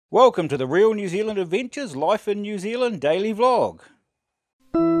Welcome to the Real New Zealand Adventures Life in New Zealand daily vlog.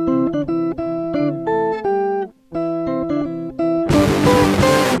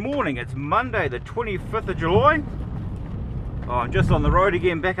 Good morning, it's Monday the 25th of July. I'm just on the road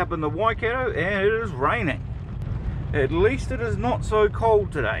again back up in the Waikato and it is raining. At least it is not so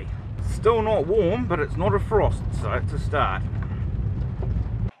cold today. Still not warm, but it's not a frost, so it's a start.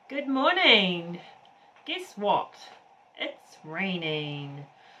 Good morning. Guess what? It's raining.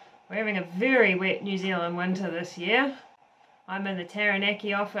 We're having a very wet New Zealand winter this year. I'm in the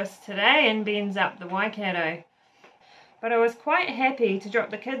Taranaki office today and Ben's up the Waikato. But I was quite happy to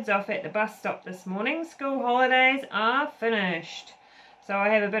drop the kids off at the bus stop this morning. School holidays are finished. So I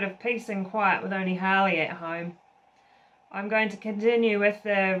have a bit of peace and quiet with only Harley at home. I'm going to continue with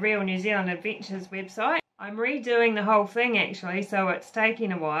the Real New Zealand Adventures website. I'm redoing the whole thing actually, so it's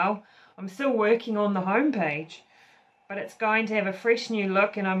taking a while. I'm still working on the homepage. But it's going to have a fresh new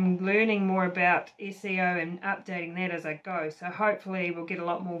look and I'm learning more about SEO and updating that as I go. So hopefully we'll get a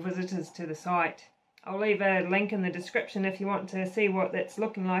lot more visitors to the site. I'll leave a link in the description if you want to see what that's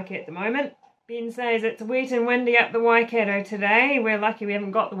looking like at the moment. Ben says it's wet and windy up the Waikato today. We're lucky we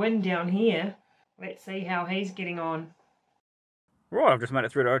haven't got the wind down here. Let's see how he's getting on. Right, I've just made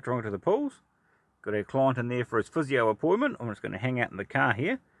it through to Otaronga to the pools. Got a client in there for his physio appointment. I'm just going to hang out in the car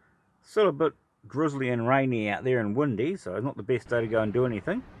here. Still a bit drizzly and rainy out there and windy, so it's not the best day to go and do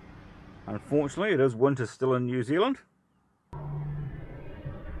anything. Unfortunately, it is winter still in New Zealand.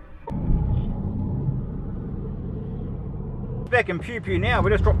 Back in Pew Pew now,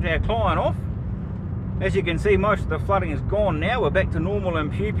 we just dropped our client off. As you can see, most of the flooding is gone now. We're back to normal in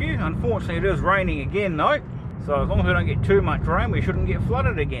Pew Pew. Unfortunately, it is raining again though, so as long as we don't get too much rain, we shouldn't get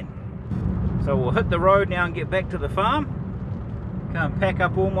flooded again. So we'll hit the road now and get back to the farm. Come pack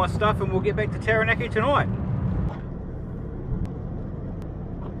up all my stuff and we'll get back to Taranaki tonight.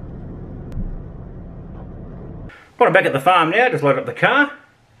 Well, I'm back at the farm now, just load up the car.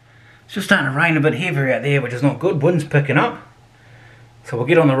 It's just starting to rain a bit heavier out there, which is not good. Wind's picking up. So we'll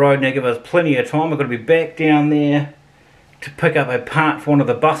get on the road now, give us plenty of time. We've got to be back down there to pick up a part for one of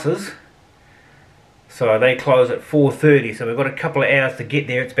the buses. So they close at 4:30, so we've got a couple of hours to get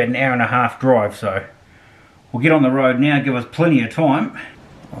there. It's about an hour and a half drive, so we'll get on the road now, give us plenty of time.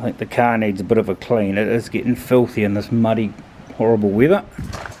 I think the car needs a bit of a clean. It is getting filthy in this muddy, horrible weather.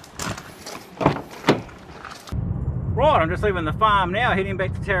 Right, I'm just leaving the farm now, heading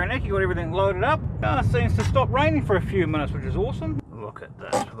back to Taranaki, got everything loaded up. It seems to stop raining for a few minutes, which is awesome. Look at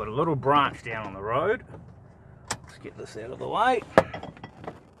this, we've got a little branch down on the road. Let's get this out of the way.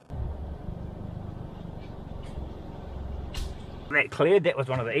 That cleared, that was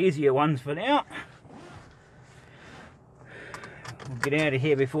one of the easier ones for now. We'll get out of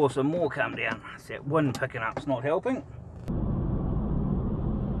here before some more come down. It's that wind picking up's not helping.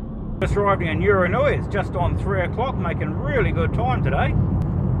 Just arriving in Uranui, it's just on 3 o'clock, making really good time today.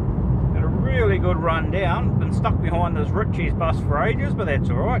 Had a really good run down. Been stuck behind this Richie's bus for ages, but that's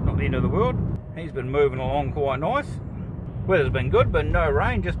alright, not the end of the world. He's been moving along quite nice. Weather's been good, but no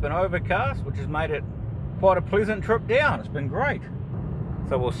rain, just been overcast, which has made it quite a pleasant trip down. It's been great.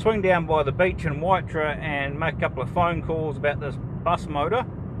 So we'll swing down by the beach in Waitara and make a couple of phone calls about this bus motor,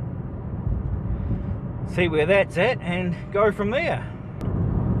 see where that's at and go from there.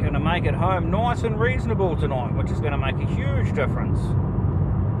 Going to make it home nice and reasonable tonight, which is going to make a huge difference.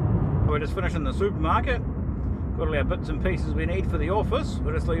 We're just finishing the supermarket, got all our bits and pieces we need for the office.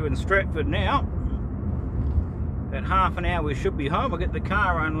 We're just leaving Stratford now. In half an hour we should be home. We'll get the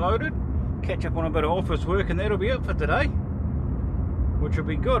car unloaded, catch up on a bit of office work, and that'll be it for today, which will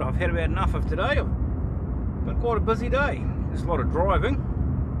be good. I've had about enough of today. It's been quite a busy day. There's a lot of driving.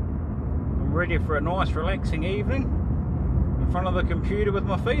 I'm ready for a nice relaxing evening in front of the computer with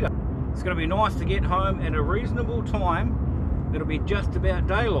my feet up. It's going to be nice to get home at a reasonable time. It'll be just about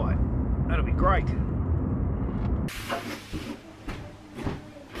daylight. That'll be great.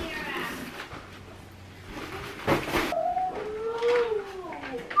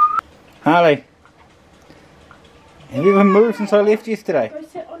 Harley, have you ever moved since I left yesterday? Go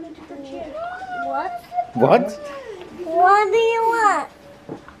sit on a different chair. What? What? What do you want?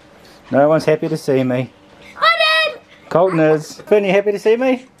 No one's happy to see me. Colton! Colton is. Finn, you happy to see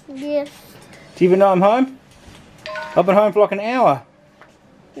me? Yes. Do you even know I'm home? I've been home for like an hour.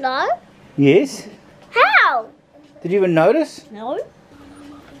 No? Yes. How? Did you even notice? No.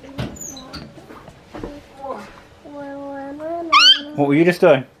 What were you just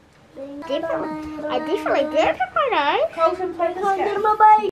doing? I definitely did. I know. Colton, play this game.